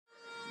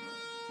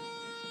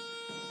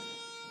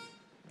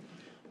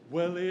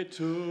Well, it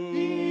took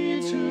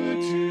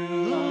too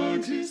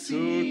long to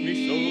see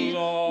me so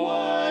long.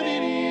 what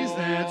it is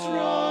that's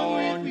wrong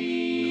with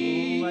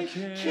me. No, I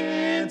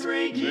can't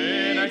break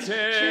then it, I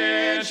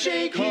can't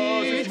shake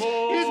 'cause it. it's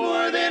more. It's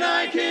more than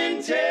I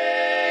can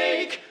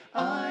take.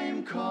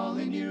 I'm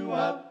calling you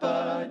up,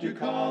 but you're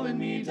calling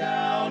me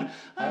down.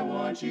 I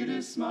want you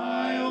to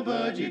smile,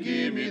 but you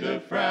give me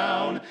the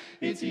frown.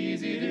 It's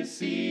easy to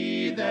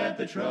see that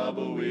the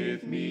trouble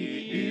with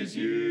me is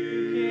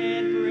you.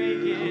 Can't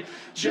break it,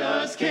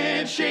 just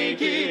can't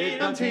shake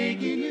it. I'm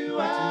taking you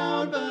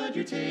out, but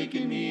you're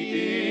taking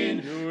me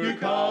in. You're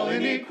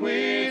calling it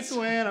quits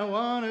when I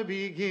want to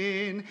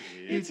begin.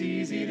 It's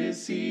easy to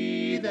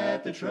see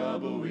that the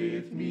trouble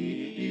with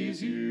me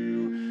is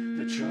you.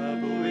 The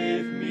trouble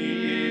with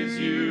me is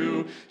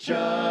you.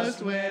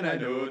 Just when I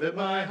know that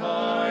my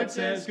heart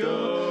says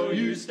go,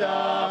 you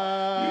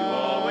stop. You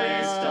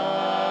always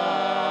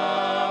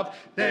stop.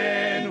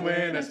 Then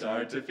when I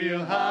start to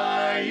feel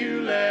high,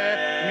 you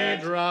let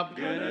me drop.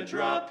 Gonna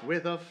drop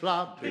with a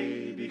flop,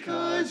 baby,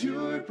 because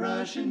you're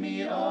brushing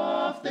me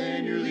off.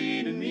 Then you're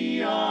leading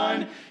me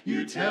on.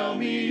 You tell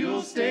me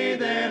you'll stay,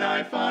 then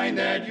I find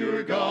that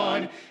you're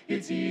gone.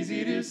 It's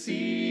easy to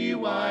see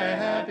why I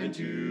happen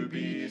to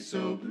be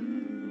so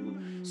blue,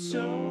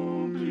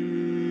 so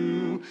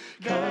blue.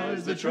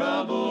 'Cause the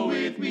trouble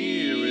with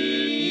me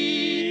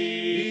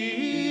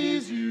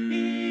is you.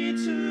 It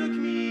took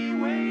me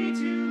way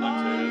too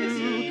long to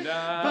see,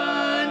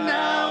 but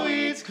now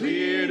it's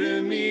clear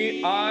to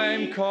me.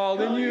 I'm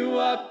calling you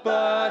up,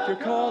 but you're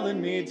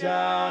calling me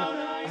down.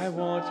 I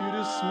want you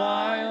to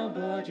smile,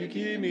 but you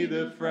give me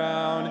the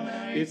frown.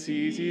 It's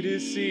easy to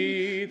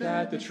see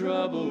that the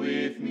trouble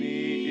with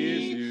me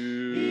is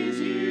you. Is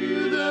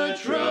you, the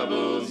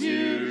trouble's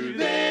you.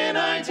 Then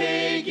I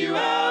take you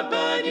out,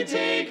 but you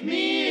take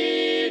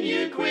me in.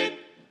 You quit,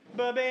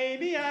 But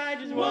baby, I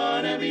just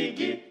wanna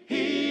begin.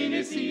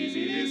 It's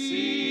easy to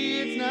see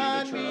it's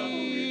not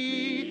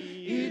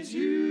me. It's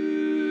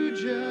you,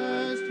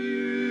 just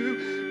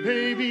you.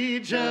 Baby,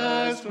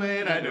 just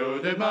when I know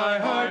that my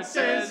heart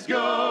says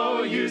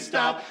go, you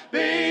stop.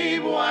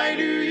 Babe, why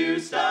do you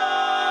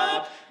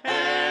stop?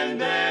 And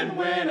then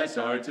when I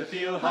start to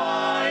feel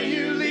high,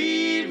 you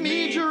leave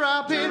me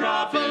dropping,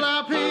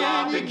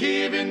 flopping. You're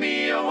giving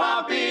me a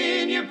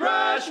whopping. You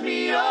brush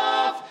me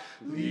off,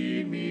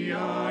 lead me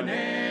on.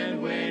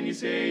 And when you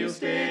say you'll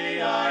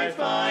stay, I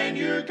find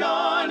you're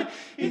gone.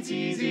 It's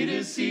easy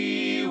to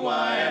see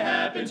why I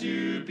happen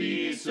to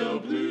be so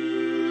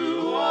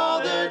blue all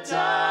the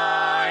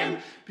time.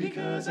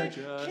 Because I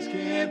just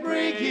can't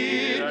break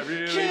it, I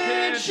really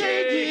can't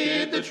shake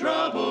it. The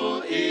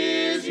trouble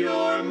is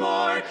you're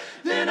more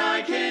than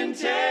I can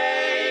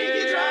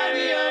take. You